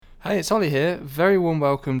Hey, it's Ollie here. Very warm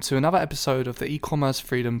welcome to another episode of the E-Commerce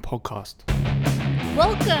Freedom Podcast.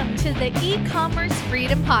 Welcome to the E-Commerce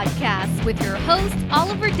Freedom Podcast with your host,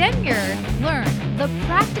 Oliver Denyer. Learn the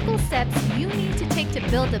practical steps you need to take to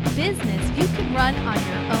build a business you can run on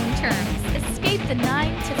your own terms. Escape the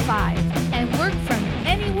 9 to 5 and work from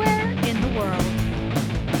anywhere in the world.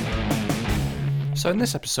 So in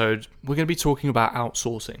this episode, we're going to be talking about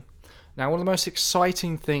outsourcing. Now, one of the most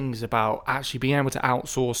exciting things about actually being able to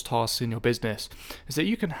outsource tasks in your business is that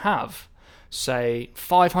you can have, say,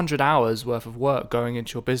 500 hours worth of work going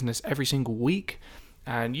into your business every single week,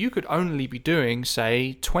 and you could only be doing,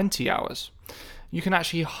 say, 20 hours. You can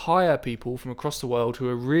actually hire people from across the world who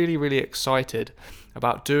are really, really excited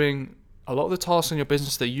about doing a lot of the tasks in your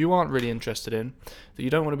business that you aren't really interested in, that you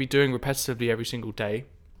don't want to be doing repetitively every single day.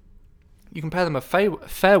 You can pay them a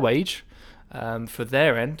fair wage for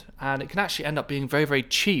their end, and it can actually end up being very, very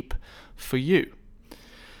cheap for you.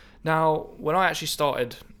 Now, when I actually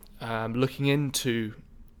started looking into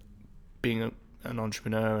being an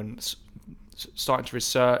entrepreneur and starting to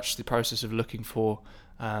research the process of looking for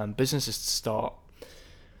businesses to start,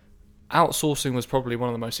 outsourcing was probably one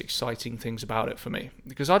of the most exciting things about it for me,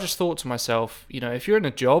 because I just thought to myself, if you're in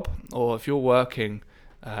a job or if you're working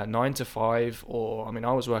 9 to 5, or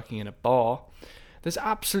I was working in a bar, there's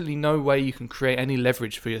absolutely no way you can create any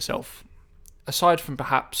leverage for yourself, aside from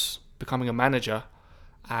perhaps becoming a manager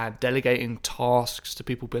and delegating tasks to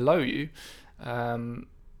people below you. There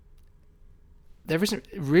isn't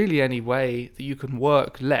really any way that you can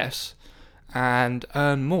work less and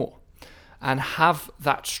earn more and have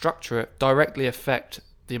that structure directly affect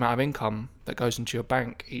the amount of income that goes into your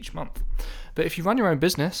bank each month. But if you run your own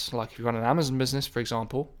business, like if you run an Amazon business, for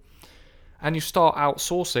example, and you start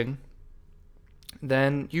outsourcing,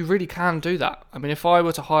 then you really can do that. If I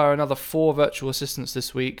were to hire another 4 virtual assistants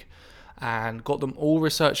this week and got them all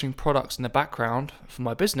researching products in the background for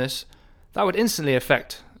my business, that would instantly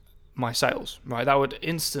affect my sales, right? That would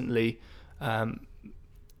instantly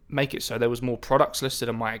make it so there was more products listed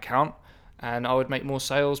on my account, and I would make more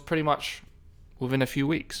sales pretty much within a few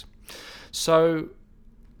weeks. So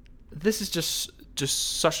this is just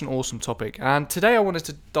such an awesome topic, and today I wanted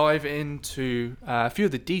to dive into a few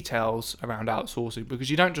of the details around outsourcing,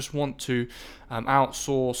 because you don't just want to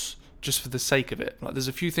outsource just for the sake of it. Like, there's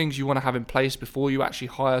a few things you want to have in place before you actually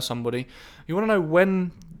hire somebody. You want to know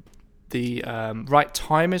when the right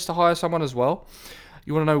time is to hire someone as well.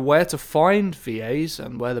 You want to know where to find VAs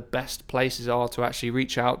and where the best places are to actually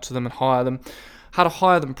reach out to them and hire them. How to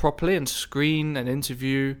hire them properly and screen and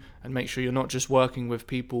interview and make sure you're not just working with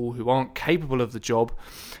people who aren't capable of the job.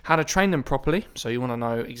 How to train them properly. So you want to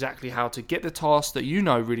know exactly how to get the tasks that you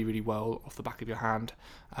know really, really well off the back of your hand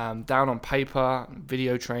down on paper,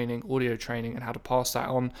 video training, audio training, and how to pass that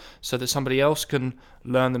on so that somebody else can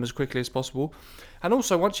learn them as quickly as possible. And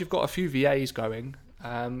also, once you've got a few VAs going,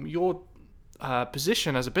 your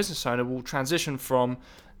position as a business owner will transition from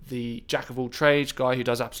the jack of all trades guy who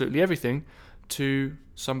does absolutely everything to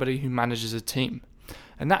somebody who manages a team.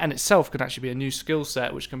 And that in itself can actually be a new skill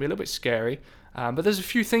set, which can be a little bit scary. But there's a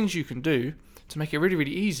few things you can do to make it really,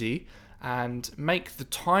 really easy and make the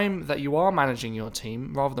time that you are managing your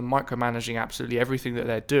team, rather than micromanaging absolutely everything that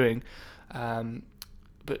they're doing,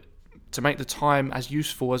 but to make the time as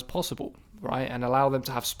useful as possible, right? And allow them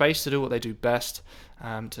to have space to do what they do best,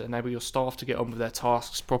 to enable your staff to get on with their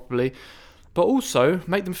tasks properly, but also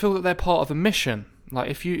make them feel that they're part of a mission. Like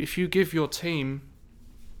if you give your team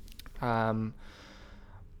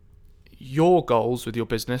your goals with your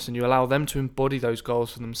business and you allow them to embody those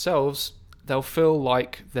goals for themselves, they'll feel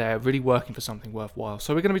like they're really working for something worthwhile.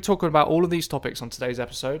 So we're going to be talking about all of these topics on today's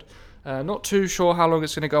episode. Not too sure how long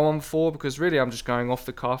it's going to go on for, because really I'm just going off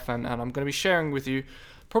the cuff, and I'm going to be sharing with you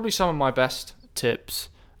probably some of my best tips.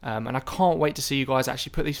 And I can't wait to see you guys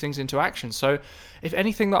actually put these things into action. So if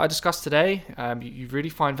anything that I discussed today you really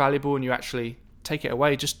find valuable and you actually take it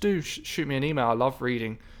away, just do shoot me an email. I love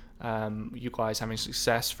reading you guys having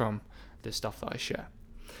success from this stuff that I share.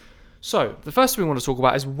 So the first thing we want to talk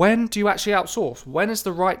about is, when do you actually outsource? When is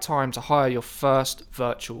the right time to hire your first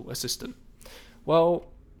virtual assistant? Well,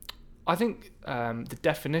 I think the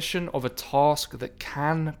definition of a task that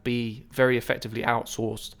can be very effectively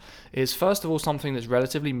outsourced is, first of all, something that's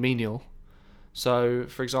relatively menial. So,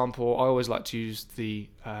 for example, I always like to use the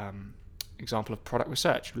example of product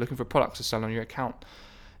research. You're looking for products to sell on your account.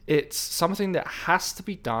 It's something that has to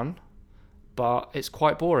be done, but it's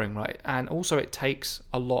quite boring, right? And also it takes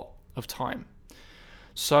a lot of time.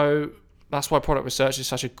 So that's why product research is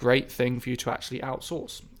such a great thing for you to actually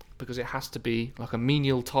outsource, because it has to be like a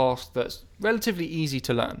menial task that's relatively easy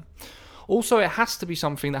to learn. Also, it has to be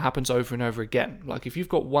something that happens over and over again. Like if you've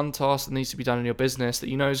got one task that needs to be done in your business that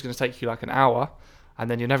you know is going to take you like an hour, and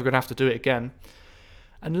then you're never going to have to do it again,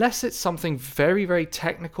 unless it's something very, very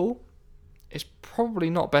technical, it's probably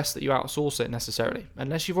not best that you outsource it necessarily.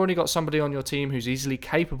 Unless you've already got somebody on your team who's easily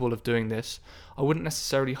capable of doing this, I wouldn't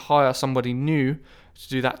necessarily hire somebody new to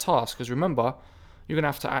do that task, because remember, you're going to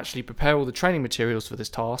have to actually prepare all the training materials for this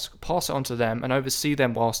task, pass it on to them, and oversee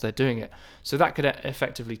them whilst they're doing it. So that could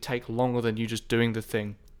effectively take longer than you just doing the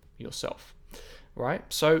thing yourself, right?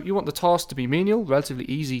 So you want the task to be menial, relatively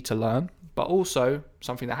easy to learn, but also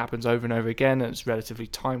something that happens over and over again and it's relatively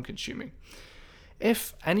time consuming.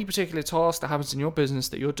 If any particular task that happens in your business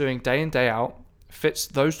that you're doing day in, day out fits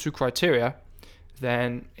those two criteria,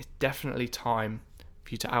 then it's definitely time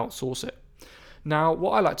for you to outsource it. Now,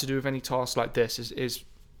 what I like to do with any task like this is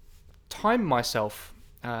time myself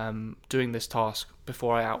doing this task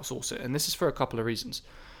before I outsource it. And this is for a couple of reasons.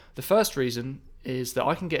 The first reason is that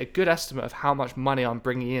I can get a good estimate of how much money I'm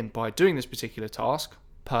bringing in by doing this particular task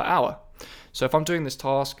per hour. So if I'm doing this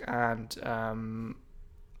task and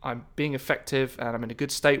I'm being effective and I'm in a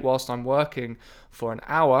good state whilst I'm working for an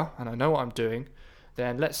hour and I know what I'm doing,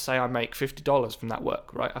 then let's say I make $50 from that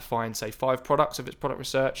work, right? I find, say, 5 products if it's product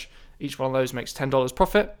research. Each one of those makes $10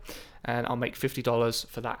 profit, and I'll make $50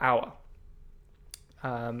 for that hour.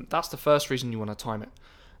 That's the first reason you want to time it.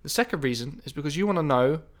 The second reason is because you want to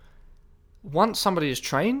know, once somebody is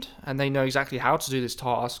trained and they know exactly how to do this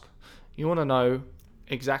task, you want to know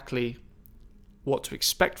exactly what to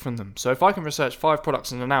expect from them. So if I can research 5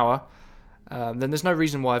 products in an hour, then there's no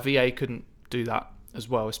reason why a VA couldn't do that as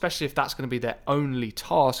well, especially if that's going to be their only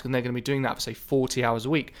task and they're going to be doing that for, say, 40 hours a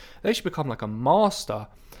week. They should become like a master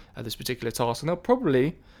at this particular task, and they'll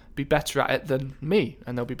probably be better at it than me,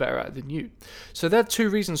 and they'll be better at it than you. So there are 2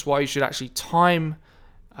 reasons why you should actually time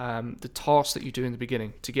the task that you do in the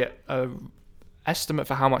beginning to get an estimate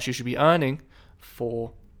for how much you should be earning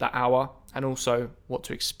for that hour, and also what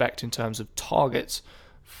to expect in terms of targets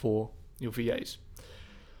for your VAs.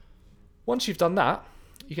 Once you've done that,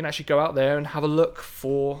 you can actually go out there and have a look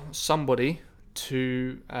for somebody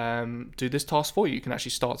to do this task for you. You can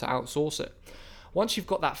actually start to outsource it. Once you've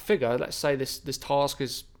got that figure, let's say this task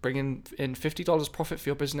is bringing in $50 profit for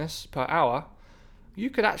your business per hour, you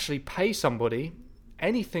could actually pay somebody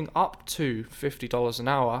anything up to $50 an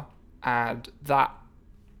hour, and that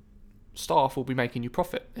staff will be making you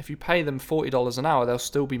profit. If you pay them $40 an hour, they'll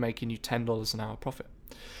still be making you $10 an hour profit,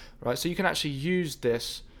 right? So you can actually use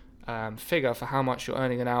this figure for how much you're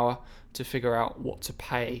earning an hour to figure out what to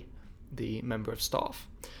pay the member of staff.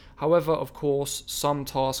 However, of course, some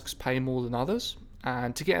tasks pay more than others,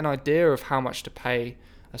 and to get an idea of how much to pay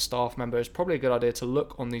a staff member, it's probably a good idea to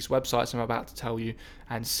look on these websites I'm about to tell you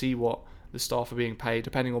and see what the staff are being paid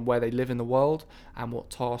depending on where they live in the world and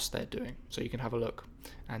what tasks they're doing. So you can have a look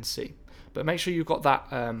and see. But make sure you've got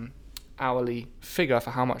that hourly figure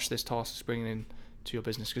for how much this task is bringing in to your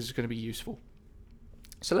business, because it's going to be useful.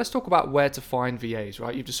 So let's talk about where to find VAs,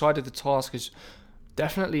 right? You've decided the task is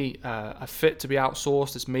definitely a fit to be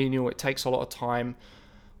outsourced. It's menial. It takes a lot of time.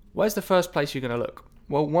 Where's the first place you're going to look?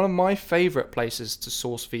 Well, one of my favorite places to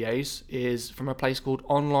source VAs is from a place called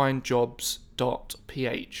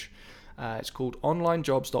onlinejobs.ph. It's called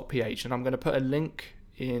onlinejobs.ph, and I'm going to put a link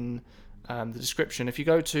in the description. If you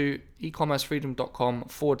go to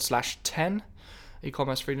ecommercefreedom.com/10,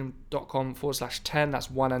 ecommercefreedom.com/10,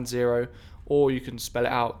 that's 1 and 0, or you can spell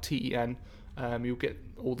it out, TEN. You'll get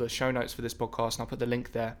all the show notes for this podcast, and I'll put the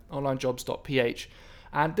link there, onlinejobs.ph.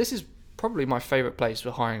 And this is probably my favorite place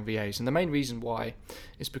for hiring VAs, and the main reason why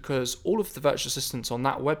is because all of the virtual assistants on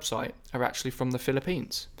that website are actually from the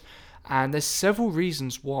Philippines. And there's several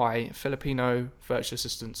reasons why Filipino virtual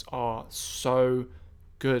assistants are so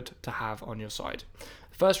good to have on your side.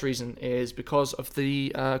 The first reason is because of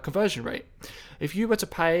the conversion rate. If you were to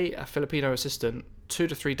pay a Filipino assistant $2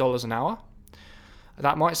 to $3 an hour,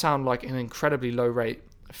 that might sound like an incredibly low rate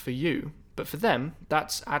for you, but for them,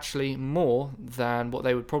 that's actually more than what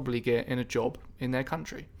they would probably get in a job in their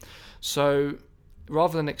country. So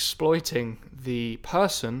rather than exploiting the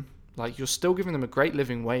person, like, you're still giving them a great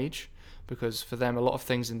living wage, because for them, a lot of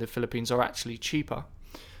things in the Philippines are actually cheaper.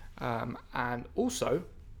 And also,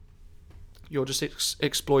 you're just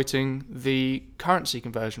exploiting the currency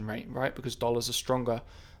conversion rate, right? Because dollars are stronger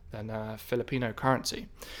than Filipino currency.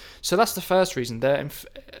 So that's the first reason. They're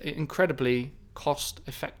incredibly cost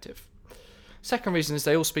effective. Second reason is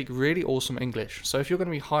they all speak really awesome English. So if you're going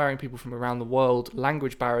to be hiring people from around the world,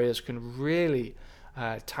 language barriers can really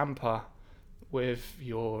tamper with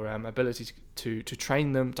your ability to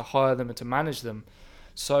train them, to hire them, and to manage them.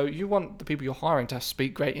 So you want the people you're hiring to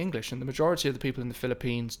speak great English, and the majority of the people in the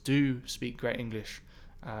Philippines do speak great English,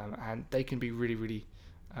 and they can be really, really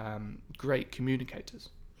great communicators.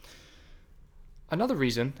 Another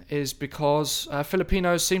reason is because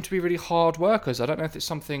Filipinos seem to be really hard workers. I don't know if it's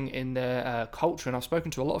something in their culture, and I've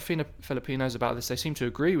spoken to a lot of Filipinos about this. They seem to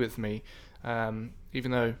agree with me,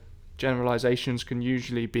 even though generalizations can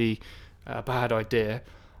usually be a bad idea.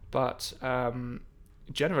 But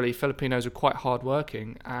generally, Filipinos are quite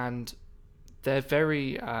hardworking, and they're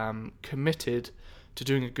very committed to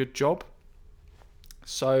doing a good job.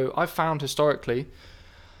 So I've found historically,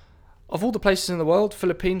 of all the places in the world,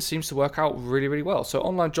 Philippines seems to work out really, really well. So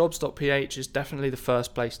onlinejobs.ph is definitely the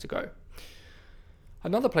first place to go.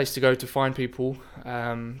 Another place to go to find people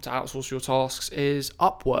to outsource your tasks is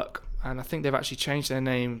Upwork. And I think they've actually changed their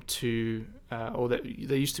name to,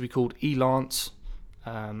 they used to be called Elance,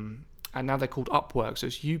 and now they're called Upwork. So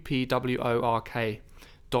it's upwork.com,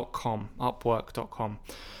 upwork.com.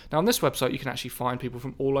 Now on this website, you can actually find people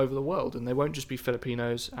from all over the world, and they won't just be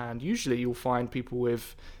Filipinos. And usually you'll find people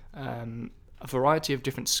with a variety of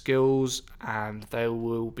different skills, and they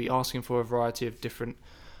will be asking for a variety of different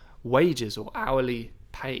wages or hourly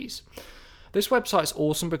pays. This website's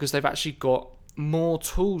awesome because they've actually got more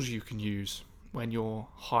tools you can use when you're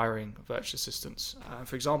hiring virtual assistants.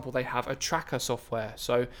 For example, they have a tracker software,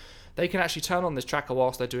 so they can actually turn on this tracker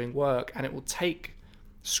whilst they're doing work, and it will take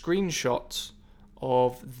screenshots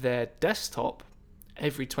of their desktop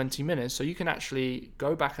every 20 minutes, so you can actually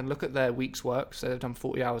go back and look at their week's work. So they've done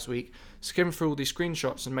 40 hours a week, skim through all these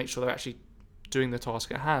screenshots and make sure they're actually doing the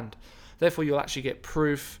task at hand. Therefore, you'll actually get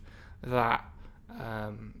proof that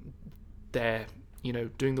they're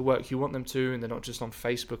doing the work you want them to, and they're not just on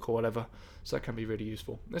Facebook or whatever. So that can be really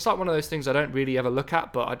useful. It's like one of those things I don't really ever look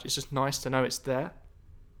at, but it's just nice to know it's there.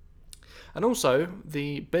 And also,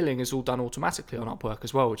 the billing is all done automatically on Upwork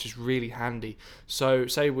as well, which is really handy. So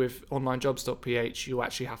say with onlinejobs.ph, you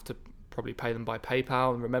actually have to probably pay them by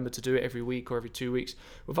PayPal, and remember to do it every week or every 2 weeks.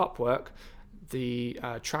 With Upwork, the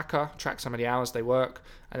tracker tracks how many hours they work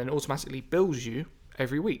and then automatically bills you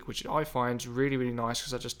every week, which I find really, really nice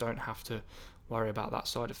because I just don't have to worry about that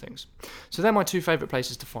side of things. So they're my two favorite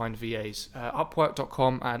places to find VAs,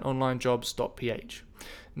 upwork.com and onlinejobs.ph.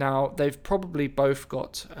 Now, they've probably both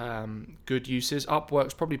got good uses.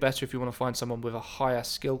 Upwork's probably better if you want to find someone with a higher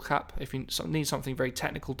skill cap, if you need something very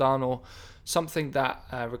technical done or something that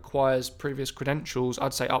requires previous credentials.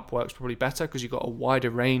 I'd say Upwork's probably better because you've got a wider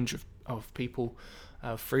range of people,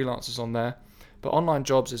 freelancers on there. But Online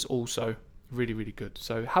Jobs is also really, really good.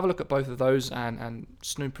 So have a look at both of those and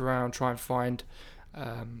snoop around, try and find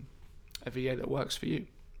a VA that works for you.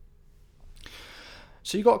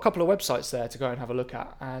 So you've got a couple of websites there to go and have a look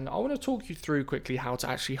at, and I want to talk you through quickly how to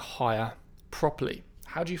actually hire properly.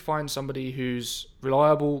 How do you find somebody who's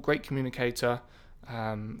reliable, great communicator,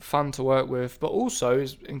 fun to work with, but also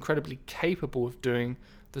is incredibly capable of doing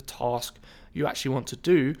the task you actually want to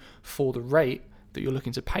do for the rate that you're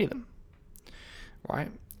looking to pay them,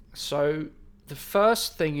 right? So the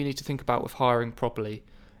first thing you need to think about with hiring properly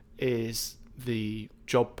is the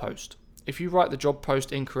job post. If you write the job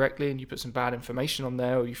post incorrectly and you put some bad information on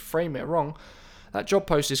there or you frame it wrong, that job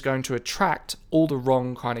post is going to attract all the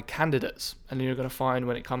wrong kind of candidates. And then you're going to find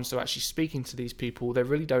when it comes to actually speaking to these people, they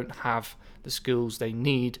really don't have the skills they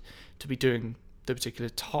need to be doing the particular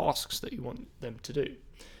tasks that you want them to do.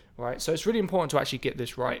 Right? So it's really important to actually get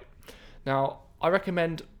this right. Now, I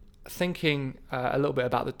recommend thinking a little bit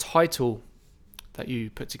about the title that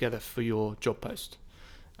you put together for your job post.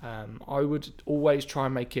 I would always try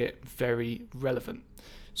and make it very relevant.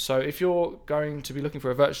 So if you're going to be looking for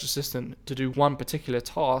a virtual assistant to do one particular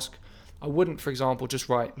task, I wouldn't, for example, just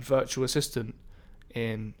write virtual assistant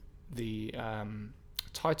in the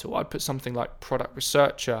title. I'd put something like product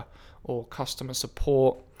researcher or customer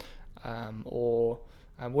support or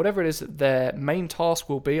whatever it is that their main task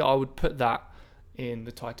will be. I would put that in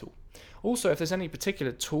the title. Also, if there's any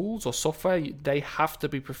particular tools or software they have to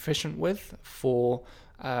be proficient with for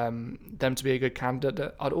them to be a good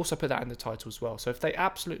candidate, I'd also put that in the title as well. So if they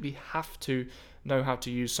absolutely have to know how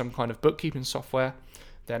to use some kind of bookkeeping software,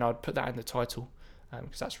 then I'd put that in the title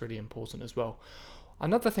because that's really important as well.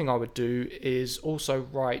 Another thing I would do is also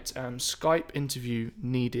write Skype interview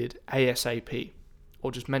needed ASAP,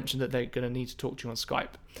 or just mention that they're going to need to talk to you on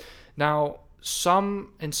Skype. Now,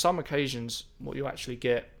 in some occasions, what you actually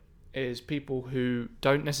get is people who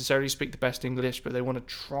don't necessarily speak the best English, but they want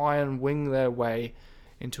to try and wing their way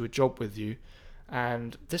into a job with you,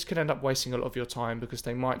 and this can end up wasting a lot of your time because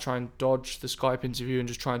they might try and dodge the Skype interview and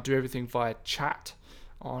just try and do everything via chat,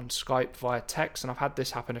 on Skype via text, and I've had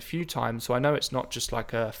this happen a few times, so I know it's not just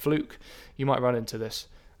like a fluke. You might run into this.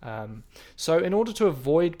 So in order to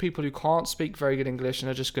avoid people who can't speak very good English and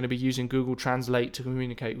are just going to be using Google Translate to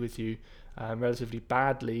communicate with you relatively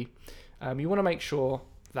badly, you want to make sure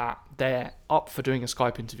that they're up for doing a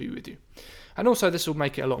Skype interview with you. And also this will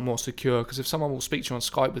make it a lot more secure, because if someone will speak to you on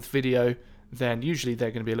Skype with video, then usually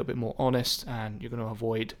they're going to be a little bit more honest, and you're going to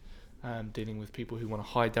avoid dealing with people who want to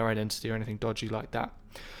hide their identity or anything dodgy like that.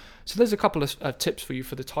 So there's a couple of tips for you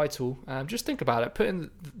for the title. Just think about it. Put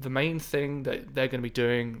in the main thing that they're going to be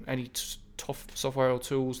doing, any software or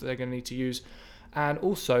tools that they're going to need to use, and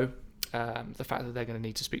also the fact that they're going to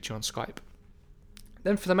need to speak to you on Skype.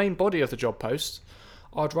 Then for the main body of the job post,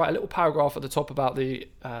 I'd write a little paragraph at the top about the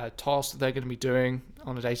tasks that they're going to be doing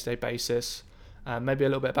on a day-to-day basis, maybe a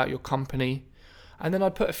little bit about your company, and then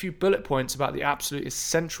I'd put a few bullet points about the absolute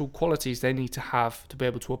essential qualities they need to have to be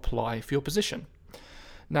able to apply for your position.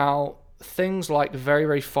 Now, things like very,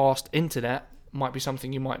 very fast internet might be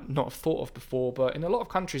something you might not have thought of before, but in a lot of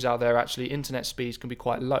countries out there, actually, internet speeds can be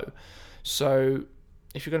quite low. So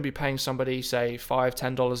if you're going to be paying somebody, say,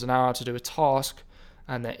 $5, $10 an hour to do a task,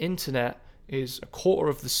 and their internet is a quarter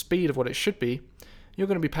of the speed of what it should be, you're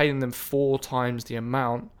going to be paying them 4 times the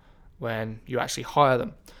amount when you actually hire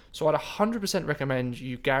them. So I'd 100% recommend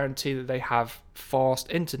you guarantee that they have fast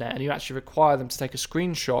internet, and you actually require them to take a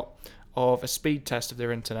screenshot of a speed test of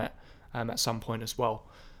their internet at some point as well.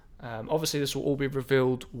 Obviously, this will all be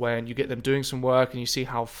revealed when you get them doing some work and you see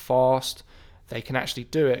how fast they can actually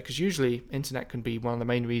do it, because usually internet can be one of the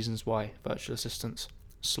main reasons why virtual assistants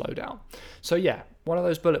slow down. So yeah, one of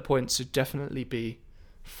those bullet points should definitely be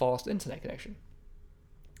fast internet connection.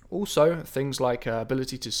 Also, things like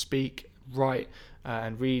ability to speak, write,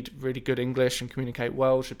 and read really good English and communicate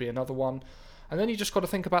well should be another one. And then you just got to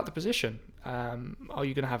think about the position. Are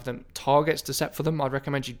you going to have them targets to set for them? I'd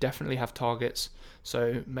recommend you definitely have targets.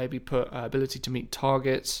 So maybe put ability to meet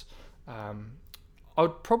targets. I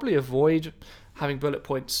would probably avoid having bullet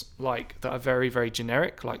points like that are very, very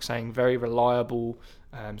generic, like saying very reliable,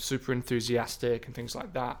 super enthusiastic and things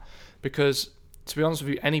like that. Because to be honest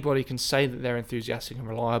with you, anybody can say that they're enthusiastic and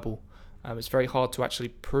reliable. It's very hard to actually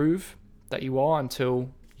prove that you are until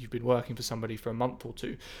you've been working for somebody for a month or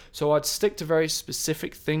two. So I'd stick to very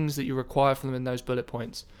specific things that you require from them in those bullet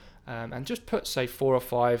points, and just put, say, 4 or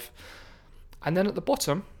 5. And then at the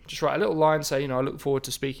bottom, just write a little line, say, I look forward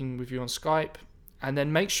to speaking with you on Skype. And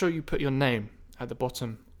then make sure you put your name at the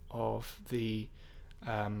bottom of the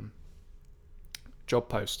job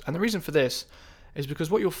post. And the reason for this is because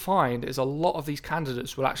what you'll find is a lot of these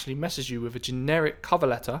candidates will actually message you with a generic cover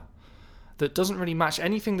letter that doesn't really match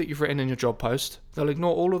anything that you've written in your job post. They'll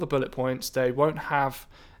ignore all of the bullet points. They won't have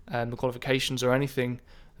the qualifications or anything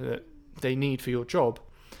that they need for your job.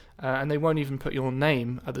 And they won't even put your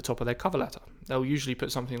name at the top of their cover letter. They'll usually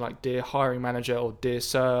put something like Dear Hiring Manager or Dear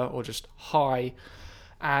Sir or just Hi.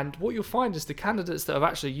 And what you'll find is the candidates that have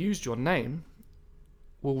actually used your name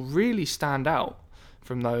will really stand out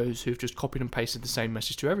from those who've just copied and pasted the same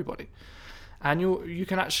message to everybody. And you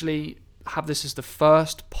can actually have this as the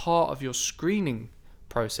first part of your screening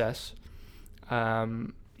process.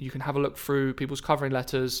 You can have a look through people's covering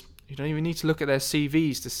letters. You don't even need to look at their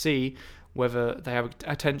CVs to see whether they have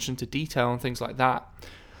attention to detail and things like that,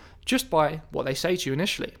 just by what they say to you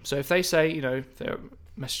initially. So if they say, they're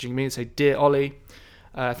messaging me and say, Dear Ollie,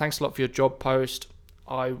 thanks a lot for your job post.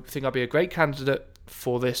 I think I'd be a great candidate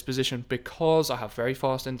for this position because I have very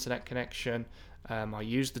fast internet connection. I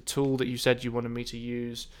use the tool that you said you wanted me to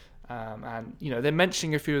use. And they're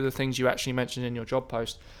mentioning a few of the things you actually mentioned in your job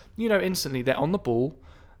post. Instantly they're on the ball.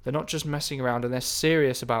 They're not just messing around, and they're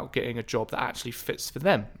serious about getting a job that actually fits for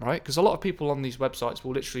them, right? Because a lot of people on these websites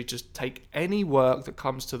will literally just take any work that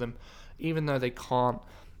comes to them, even though they can't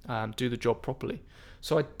do the job properly.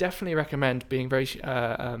 So I definitely recommend being very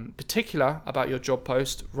particular about your job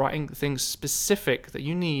post, writing things specific that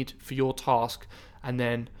you need for your task, and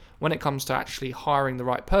then when it comes to actually hiring the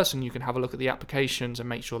right person, you can have a look at the applications and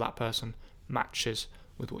make sure that person matches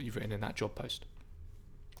with what you've written in that job post.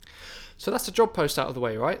 So that's the job post out of the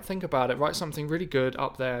way, right? Think about it. Write something really good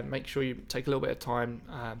up there and make sure you take a little bit of time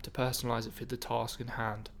to personalize it for the task in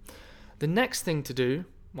hand. The next thing to do,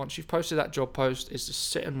 once you've posted that job post, is to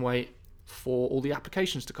sit and wait for all the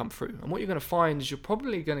applications to come through. And what you're going to find is you're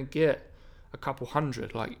probably going to get a couple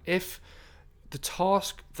hundred. Like if the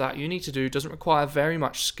task that you need to do doesn't require very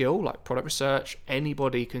much skill, like product research,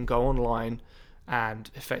 anybody can go online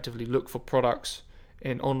and effectively look for products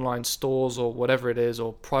in online stores or whatever it is,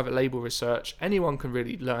 or private label research. Anyone can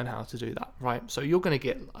really learn how to do that, right? So you're going to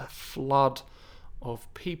get a flood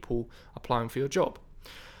of people applying for your job.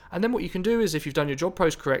 And then what you can do is, if you've done your job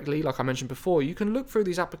post correctly, like I mentioned before, you can look through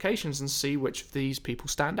these applications and see which of these people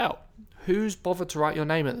stand out. Who's bothered to write your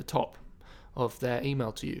name at the top of their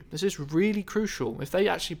email to you? This is really crucial. If they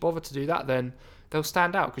actually bother to do that, then they'll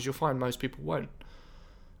stand out, because you'll find most people won't.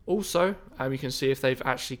 Also, you can see if they've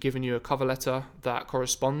actually given you a cover letter that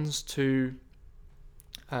corresponds to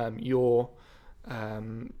your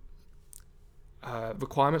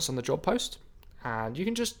requirements on the job post. And you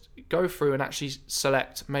can just go through and actually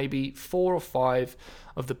select maybe 4 or 5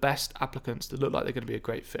 of the best applicants that look like they're going to be a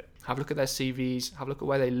great fit. Have a look at their CVs, have a look at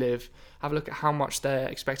where they live, have a look at how much they're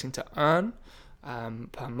expecting to earn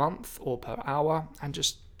per month or per hour, and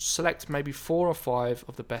just select maybe 4 or 5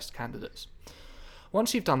 of the best candidates.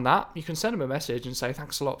 Once you've done that, you can send them a message and say,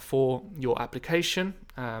 thanks a lot for your application.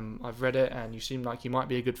 I've read it and you seem like you might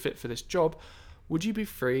be a good fit for this job. Would you be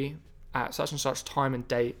free at such and such time and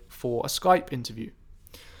date for a Skype interview?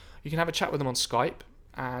 You can have a chat with them on Skype.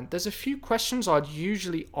 And there's a few questions I'd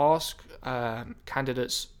usually ask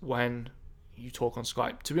candidates when you talk on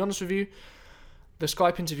Skype. To be honest with you, the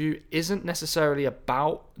Skype interview isn't necessarily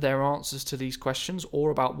about their answers to these questions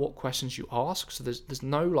or about what questions you ask. So there's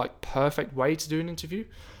no like perfect way to do an interview.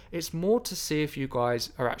 It's more to see if you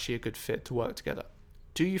guys are actually a good fit to work together.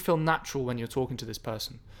 Do you feel natural when you're talking to this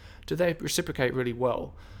person? Do they reciprocate really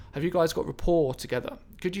well? Have you guys got rapport together?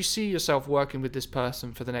 Could you see yourself working with this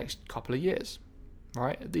person for the next couple of years?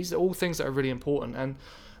 Right? These are all things that are really important. And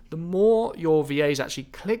the more your VAs actually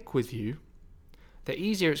click with you, the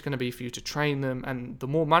easier it's going to be for you to train them, and the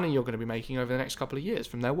more money you're going to be making over the next couple of years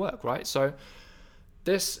from their work, right? So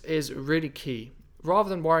this is really key. Rather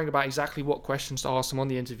than worrying about exactly what questions to ask them on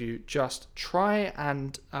the interview, just try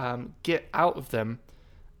and get out of them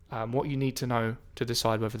what you need to know to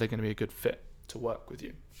decide whether they're going to be a good fit to work with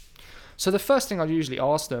you. So the first thing I'd usually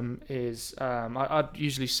ask them is, I'd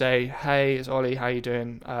usually say, hey, it's Ollie, how you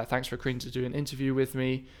doing? Thanks for agreeing to do an interview with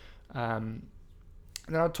me.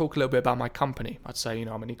 And then I'd talk a little bit about my company. I'd say,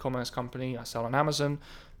 I'm an e-commerce company. I sell on Amazon.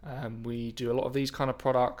 We do a lot of these kind of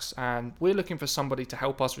products, and we're looking for somebody to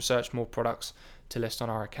help us research more products to list on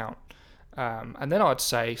our account. And then I'd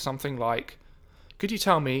say something like, could you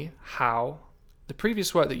tell me how the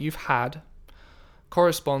previous work that you've had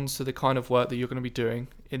corresponds to the kind of work that you're going to be doing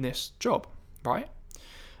in this job, right?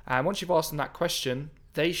 And once you've asked them that question,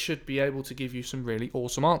 they should be able to give you some really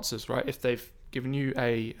awesome answers, right? If they've given you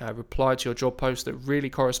a reply to your job post that really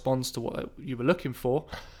corresponds to what you were looking for,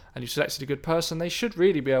 and you've selected a good person, they should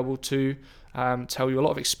really be able to tell you a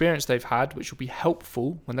lot of experience they've had, which will be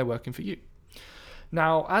helpful when they're working for you.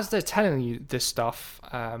 Now, as they're telling you this stuff,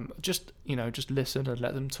 just listen and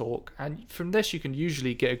let them talk. And from this, you can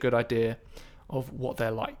usually get a good idea of what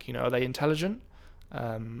they're like. Are they intelligent?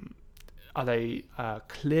 Are they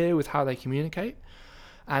clear with how they communicate?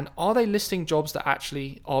 And are they listing jobs that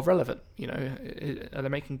actually are relevant? Are they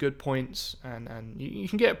making good points? And you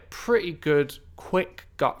can get a pretty good, quick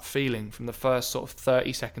gut feeling from the first sort of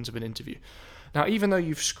 30 seconds of an interview. Now, even though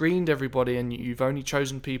you've screened everybody and you've only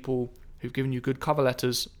chosen people who've given you good cover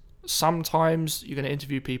letters, sometimes you're going to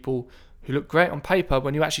interview people who look great on paper.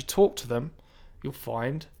 When you actually talk to them, you'll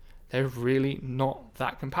find they're really not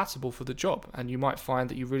that compatible for the job, and you might find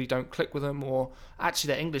that you really don't click with them, or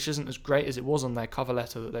actually their English isn't as great as it was on their cover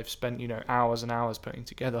letter that they've spent hours and hours putting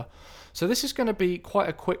together. So this is going to be quite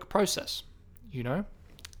a quick process,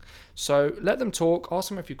 So let them talk, ask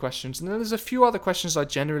them a few questions, and then there's a few other questions I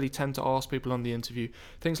generally tend to ask people on the interview.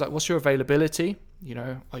 Things like, what's your availability?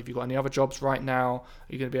 Have you got any other jobs right now? Are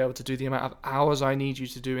you going to be able to do the amount of hours I need you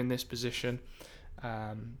to do in this position?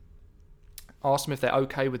 Ask them if they're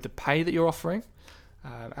okay with the pay that you're offering.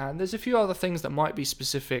 And there's a few other things that might be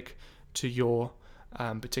specific to your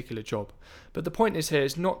particular job. But the point is here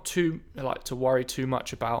is not to worry too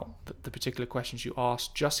much about the particular questions you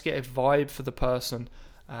ask. Just get a vibe for the person.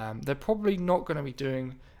 They're probably not going to be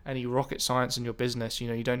doing any rocket science in your business.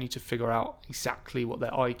 You don't need to figure out exactly what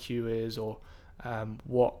their IQ is or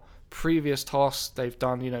what previous tasks they've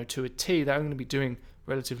done, to a T. They're only going to be doing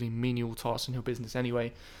relatively menial tasks in your business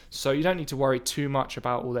anyway. So you don't need to worry too much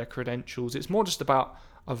about all their credentials. It's more just about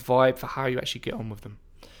a vibe for how you actually get on with them.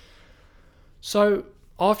 So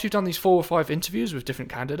after you've done these 4 or 5 interviews with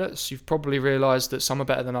different candidates, you've probably realized that some are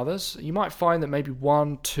better than others. You might find that maybe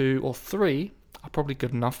 1, 2, or 3 are probably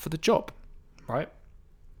good enough for the job, right?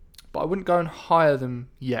 But I wouldn't go and hire them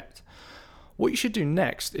yet. What you should do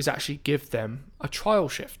next is actually give them a trial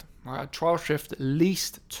shift, right? A trial shift, at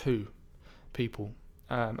least 2 people.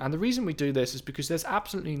 And the reason we do this is because there's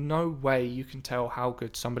absolutely no way you can tell how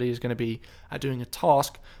good somebody is going to be at doing a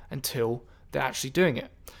task until they're actually doing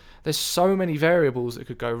it. there's so many variables that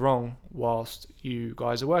could go wrong whilst you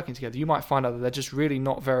guys are working together. You might find out that they're just really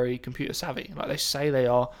not very computer savvy. Like they say they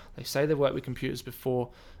are. They say they've worked with computers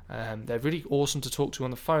before. They're really awesome to talk to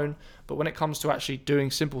on the phone. But when it comes to actually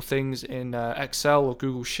doing simple things in Excel or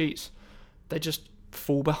Google Sheets, they just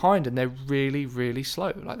fall behind and they're really, really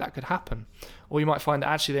slow. Like that could happen. Or you might find that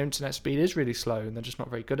actually their internet speed is really slow and they're just not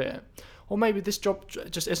very good at it. Or maybe this job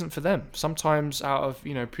just isn't for them. Sometimes out of,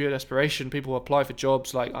 pure desperation, people apply for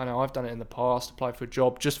jobs. Like I know I've done it in the past, applied for a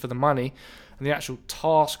job just for the money, and the actual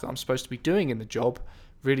task that I'm supposed to be doing in the job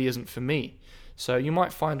really isn't for me. So you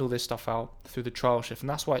might find all this stuff out through the trial shift, and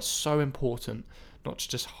that's why it's so important not to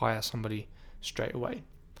just hire somebody straight away.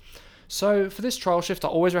 So for this trial shift, I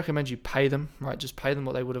always recommend you pay them, right? Just pay them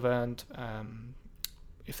what they would have earned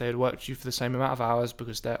if they had worked with you for the same amount of hours,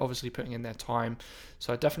 because they're obviously putting in their time.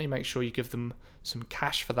 So definitely make sure you give them some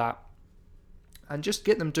cash for that. And just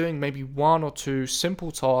get them doing maybe 1 or 2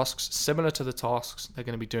 simple tasks similar to the tasks they're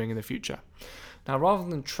going to be doing in the future. Now, rather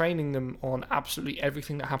than training them on absolutely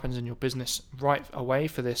everything that happens in your business right away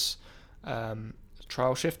for this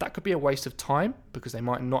trial shift, that could be a waste of time because they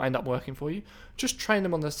might not end up working for you. Just train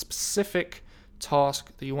them on the specific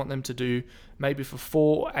task that you want them to do, maybe for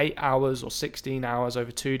 4, 8 hours or 16 hours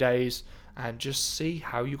over 2 days, and just see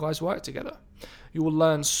how you guys work together. You will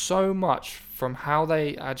learn so much from how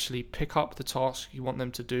they actually pick up the task you want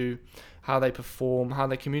them to do, how they perform, how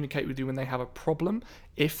they communicate with you when they have a problem,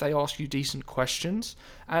 if they ask you decent questions,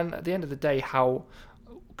 and at the end of the day, how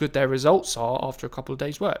good their results are after a couple of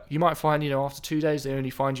days' work. You might find, after 2 days, they only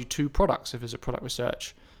find you 2 products if there's a product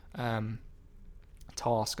research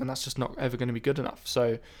task, and that's just not ever going to be good enough.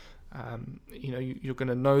 So, you're going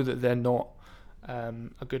to know that they're not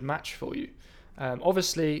a good match for you.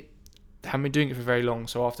 Obviously, they haven't been doing it for very long,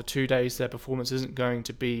 so after 2 days, their performance isn't going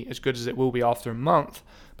to be as good as it will be after a month,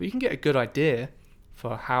 but you can get a good idea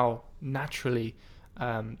for how naturally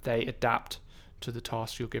they adapt to the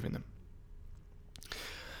task you're giving them.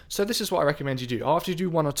 So this is what I recommend you do. After you do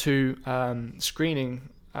 1 or 2 screening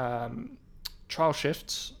trial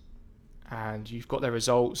shifts, and you've got their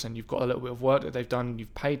results, and you've got a little bit of work that they've done, and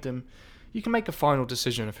you've paid them, you can make a final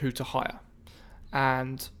decision of who to hire.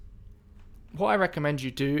 And what I recommend you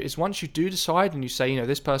do is, once you do decide and you say,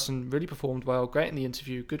 this person really performed well, great in the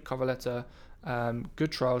interview, good cover letter,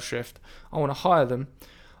 good trial shift, I want to hire them,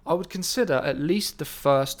 I would consider at least the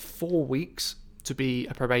first 4 weeks to be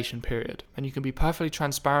a probation period. And you can be perfectly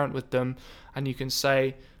transparent with them, and you can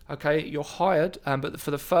say, okay, you're hired, but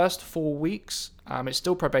for the first 4 weeks, it's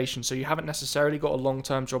still probation, so you haven't necessarily got a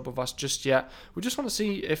long-term job with us just yet. We just want to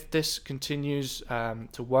see if this continues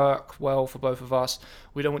to work well for both of us.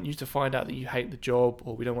 We don't want you to find out that you hate the job,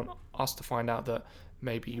 or we don't want us to find out that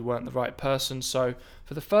maybe you weren't the right person. So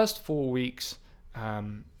for the first 4 weeks,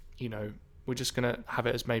 we're just going to have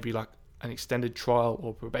it as maybe like an extended trial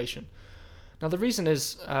or probation. Now, the reason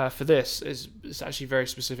is for this is it's actually a very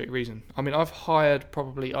specific reason. I mean, I've hired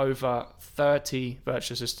probably over 30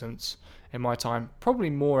 virtual assistants in my time, probably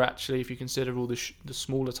more actually if you consider all the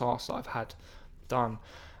smaller tasks that I've had done.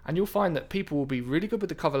 And you'll find that people will be really good with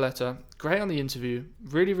the cover letter, great on the interview,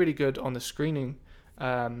 really, really good on the screening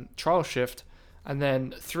trial shift, and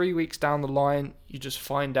then 3 weeks down the line, you just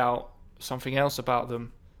find out something else about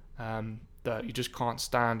them that you just can't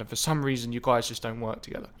stand, and for some reason, you guys just don't work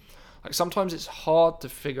together. Like sometimes it's hard to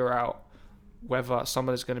figure out whether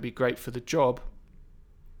someone is going to be great for the job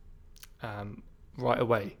right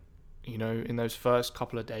away, in those first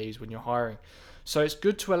couple of days when you're hiring. So it's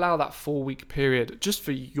good to allow that 4 week period just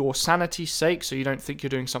for your sanity's sake, so you don't think you're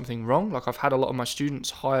doing something wrong. Like I've had a lot of my students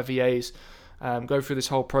hire VAs, go through this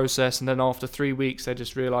whole process, and then after 3 weeks, they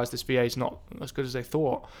just realize this VA is not as good as they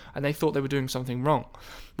thought, and they thought they were doing something wrong.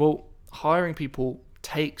 Well, hiring people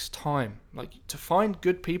takes time. Like, to find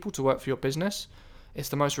good people to work for your business, it's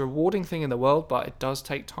the most rewarding thing in the world, but it does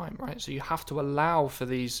take time, right? So you have to allow for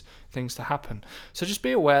these things to happen. So just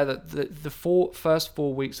be aware that the first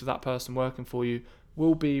 4 weeks of that person working for you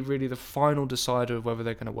will be really the final decider of whether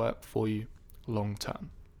they're going to work for you long term.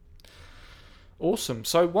 Awesome.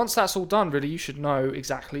 So once that's all done, really, you should know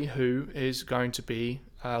exactly who is going to be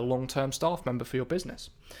a long-term staff member for your business.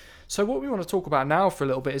 So what we want to talk about now for a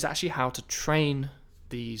little bit is actually how to train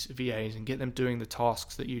these VAs and get them doing the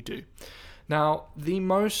tasks that you do. Now, the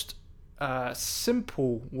most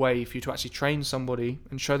simple way for you to actually train somebody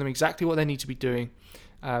and show them exactly what they need to be doing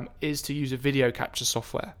is to use a video capture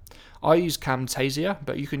software. I use Camtasia,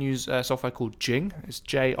 but you can use a software called Jing. It's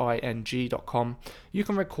jing.com. You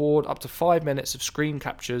can record up to 5 minutes of screen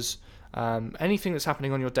captures. Anything that's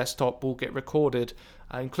happening on your desktop will get recorded,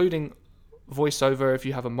 including voiceover. If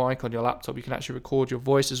you have a mic on your laptop, you can actually record your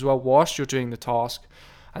voice as well whilst you're doing the task.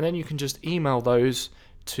 and then you can just email those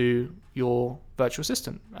to your virtual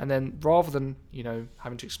assistant. And then rather than,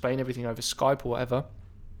 having to explain everything over Skype or whatever,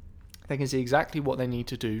 they can see exactly what they need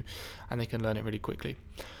to do and they can learn it really quickly.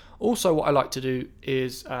 Also, what I like to do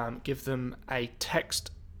is give them a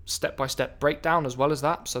text step-by-step breakdown as well as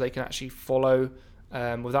that, so they can actually follow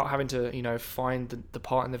without having to, find the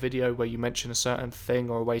part in the video where you mention a certain thing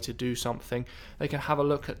or a way to do something. They can have a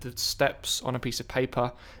look at the steps on a piece of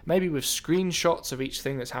paper, maybe with screenshots of each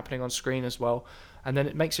thing that's happening on screen as well. And then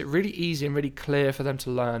it makes it really easy and really clear for them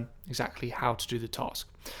to learn exactly how to do the task.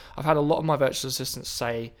 I've had a lot of my virtual assistants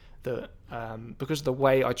say that because of the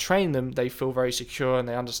way I train them, they feel very secure and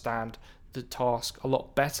they understand the task a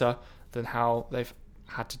lot better than how they've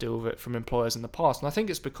had to deal with it from employers in the past. And I think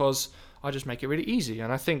it's because I just make it really easy.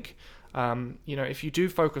 And I think, if you do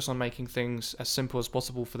focus on making things as simple as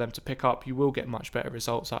possible for them to pick up, you will get much better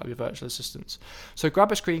results out of your virtual assistants. So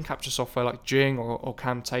grab a screen capture software like Jing or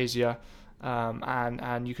Camtasia,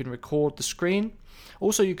 and you can record the screen.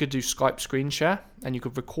 Also, you could do Skype screen share, and you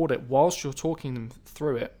could record it whilst you're talking them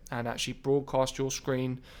through it and actually broadcast your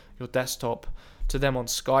screen, your desktop, to them on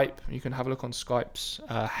Skype. You can have a look on Skype's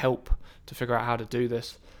help to figure out how to do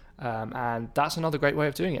this. And that's another great way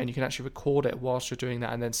of doing it. And you can actually record it whilst you're doing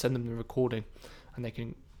that and then send them the recording and they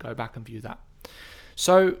can go back and view that.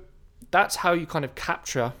 So that's how you kind of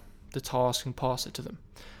capture the task and pass it to them.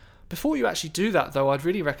 Before you actually do that, though, I'd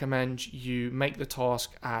really recommend you make the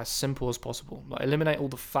task as simple as possible. Like, eliminate all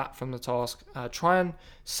the fat from the task. Try and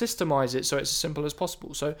systemize it so it's as simple as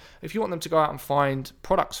possible. So if you want them to go out and find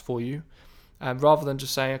products for you, rather than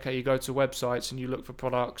just saying, okay, you go to websites and you look for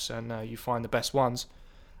products and you find the best ones,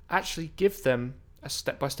 actually give them a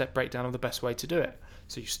step-by-step breakdown of the best way to do it.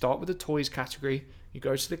 So you start with the toys category, you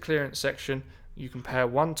go to the clearance section, you compare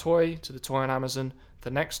one toy to the toy on Amazon, the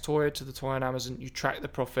next toy to the toy on Amazon, you track the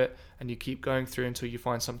profit, and you keep going through until you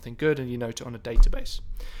find something good and you note it on a database.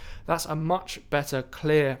 That's a much better,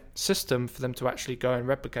 clear system for them to actually go and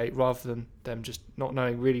replicate, rather than them just not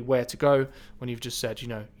knowing really where to go when you've just said,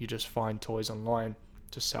 you just find toys online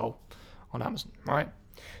to sell on Amazon, right?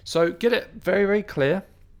 So get it very, very clear.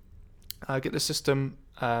 Get the system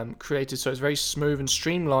created so it's very smooth and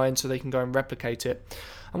streamlined so they can go and replicate it.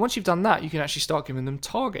 And once you've done that, you can actually start giving them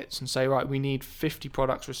targets and say, right, we need 50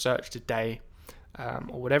 products researched a day,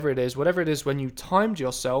 or whatever it is when you timed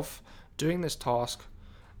yourself doing this task.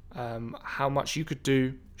 How much you could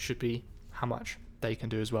do should be how much they can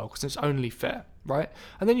do as well, because it's only fair, right?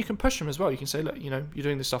 And then you can push them as well. You can say, look, you're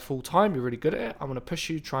doing this stuff full time, you're really good at it, I'm going to push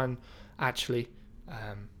you, try and actually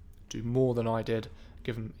do more than I did,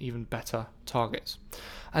 give them even better targets.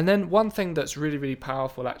 And then one thing that's really, really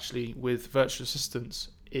powerful actually with virtual assistants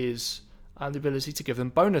is the ability to give them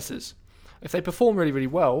bonuses. If they perform really, really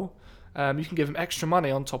well, you can give them extra money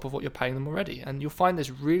on top of what you're paying them already. And you'll find this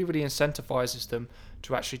really, really incentivizes them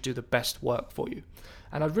to actually do the best work for you.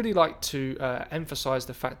 And I'd really like to emphasize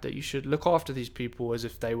the fact that you should look after these people as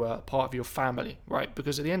if they were part of your family, right?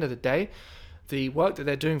 Because at the end of the day, the work that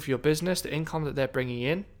they're doing for your business, the income that they're bringing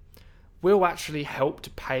in, will actually help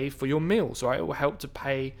to pay for your meals, right? It will help to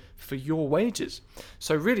pay for your wages.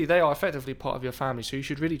 So really, they are effectively part of your family. So you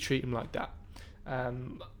should really treat them like that.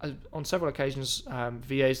 On several occasions,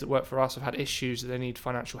 VAs that work for us have had issues that they need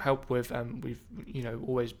financial help with, and we've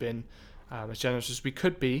always been as generous as we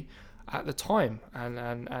could be at the time, and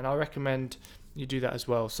I recommend you do that as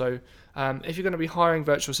well. So if you're going to be hiring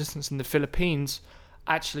virtual assistants in the Philippines,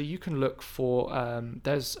 actually you can look for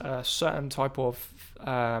there's a certain type of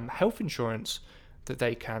health insurance that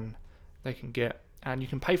they can get, and you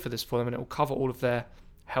can pay for this for them, and it will cover all of their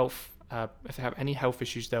health. If they have any health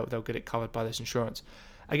issues, they'll get it covered by this insurance.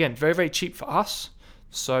 Again, very, very cheap for us,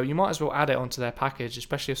 so you might as well add it onto their package,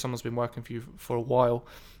 especially if someone's been working for you for a while,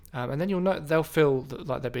 and then you'll know they'll feel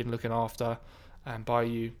like they've been looking after by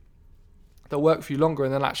you. They'll work for you longer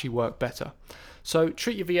and they'll actually work better. So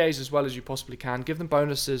treat your VAs as well as you possibly can. Give them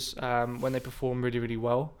bonuses when they perform really, really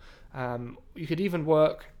well. You could even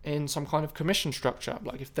work in some kind of commission structure.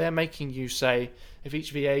 Like if they're making you if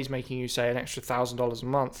each VA is making you an extra $1,000 a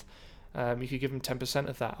month, you could give them 10%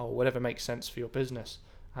 of that, or whatever makes sense for your business.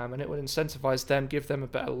 And it would incentivize them, give them a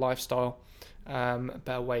better lifestyle,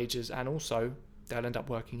 better wages, and also they'll end up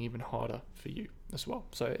working even harder for you as well.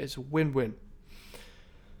 So it's a win-win.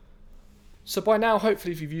 So by now,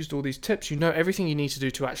 hopefully, if you've used all these tips, you know everything you need to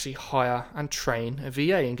do to actually hire and train a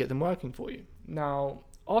VA and get them working for you. Now,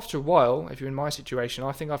 after a while, if you're in my situation,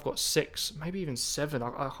 I think I've got 6, maybe even 7.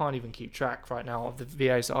 I can't even keep track right now of the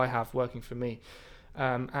VAs that I have working for me.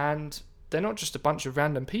 And they're not just a bunch of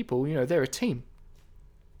random people, they're a team.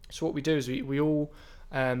 So what we do is we all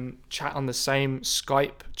chat on the same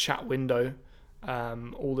Skype chat window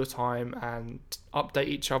all the time and update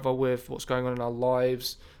each other with what's going on in our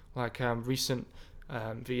lives. Like recent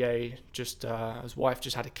VA, his wife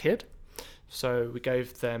just had a kid, so we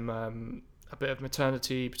gave them a bit of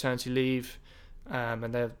paternity leave,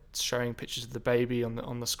 and they're showing pictures of the baby on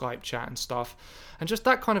the Skype chat and stuff. And just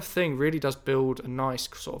that kind of thing really does build a nice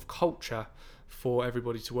sort of culture for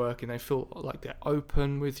everybody to work in. They feel like they're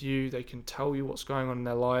open with you. They can tell you what's going on in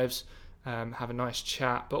their lives, have a nice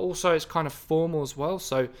chat, but also it's kind of formal as well.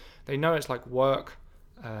 So they know it's like work,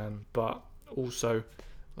 but also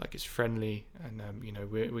like it's friendly, and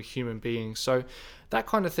we're human beings. So that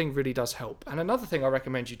kind of thing really does help. And another thing I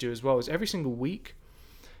recommend you do as well is every single week,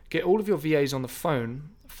 get all of your VAs on the phone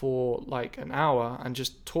for like an hour and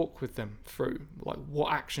just talk with them through like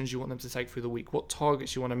what actions you want them to take through the week, what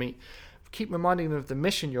targets you want to meet. Keep reminding them of the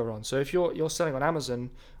mission you're on. So if you're selling on Amazon,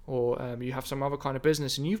 or you have some other kind of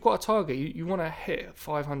business and you've got a target, you want to hit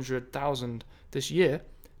 500,000 this year,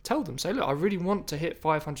 tell them, say, look, I really want to hit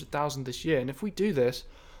 500,000 this year, and if we do this,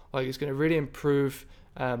 like, it's going to really improve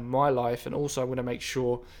my life, and also I want to make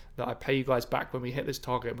sure that I pay you guys back when we hit this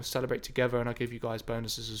target, and we'll celebrate together, and I'll give you guys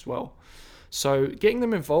bonuses as well. So getting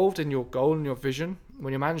them involved in your goal and your vision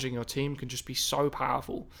when you're managing your team can just be so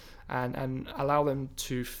powerful, and allow them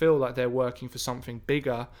to feel like they're working for something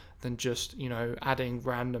bigger than just adding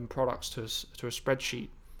random products to a spreadsheet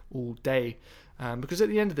all day. Because at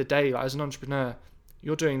the end of the day, like, as an entrepreneur,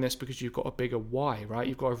 you're doing this because you've got a bigger why, right?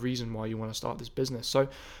 You've got a reason why you want to start this business. So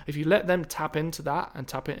if you let them tap into that and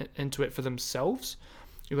tap into it for themselves,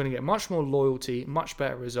 you're going to get much more loyalty, much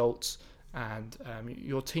better results, and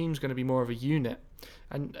your team's going to be more of a unit.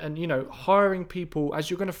 And hiring people, as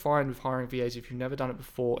you're going to find with hiring VAs, if you've never done it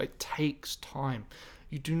before, it takes time.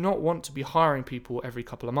 You do not want to be hiring people every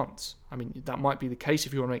couple of months. I mean, that might be the case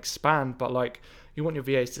if you want to expand, but like, you want your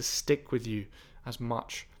VAs to stick with you as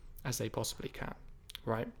much as they possibly can,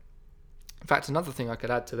 right? In fact, another thing I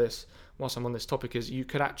could add to this whilst I'm on this topic is you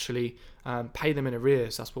could actually pay them in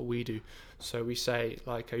arrears. That's what we do. So we say,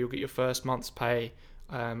 like, you'll get your first month's pay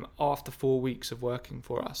after 4 weeks of working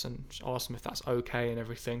for us, and ask them if that's okay and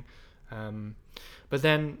everything. But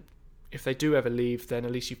then if they do ever leave, then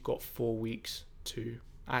at least you've got 4 weeks to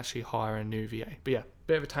actually hire a new VA. But yeah,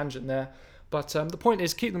 bit of a tangent there. But the point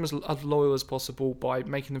is, keep them as loyal as possible by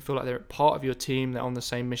making them feel like they're part of your team, they're on the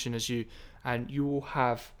same mission as you, and you will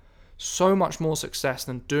have so much more success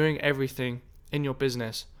than doing everything in your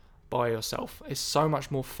business by yourself. It's so much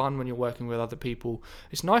more fun when you're working with other people.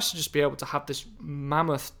 It's nice to just be able to have this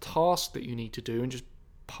mammoth task that you need to do and just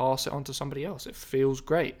pass it on to somebody else. It feels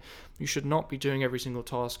great. You should not be doing every single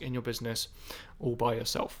task in your business all by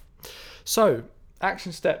yourself. So,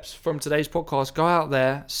 action steps from today's podcast: go out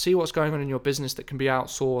there, see what's going on in your business that can be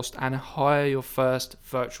outsourced, and hire your first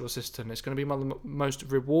virtual assistant. It's going to be one of the most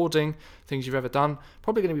rewarding things you've ever done.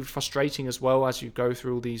 Probably going to be frustrating as well as you go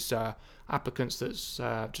through all these applicants that's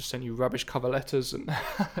just sent you rubbish cover letters and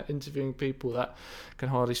interviewing people that can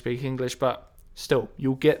hardly speak English, but still,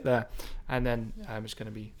 you'll get there, and then it's going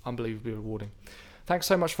to be unbelievably rewarding. Thanks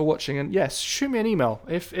so much for watching, and yes, shoot me an email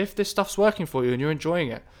if this stuff's working for you and you're enjoying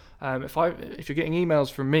it. If you're getting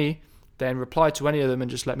emails from me, then reply to any of them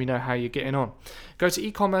and just let me know how you're getting on. Go to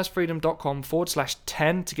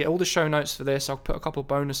ecommercefreedom.com/10 to get all the show notes for this. I'll put a couple of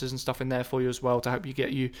bonuses and stuff in there for you as well to help you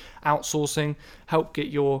get you outsourcing, help get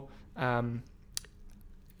your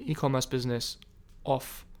e-commerce business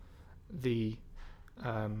off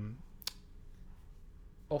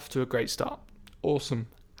to a great start. Awesome.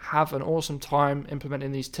 Have an awesome time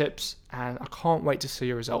implementing these tips, and I can't wait to see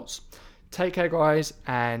your results. Take care, guys,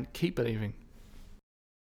 and keep believing.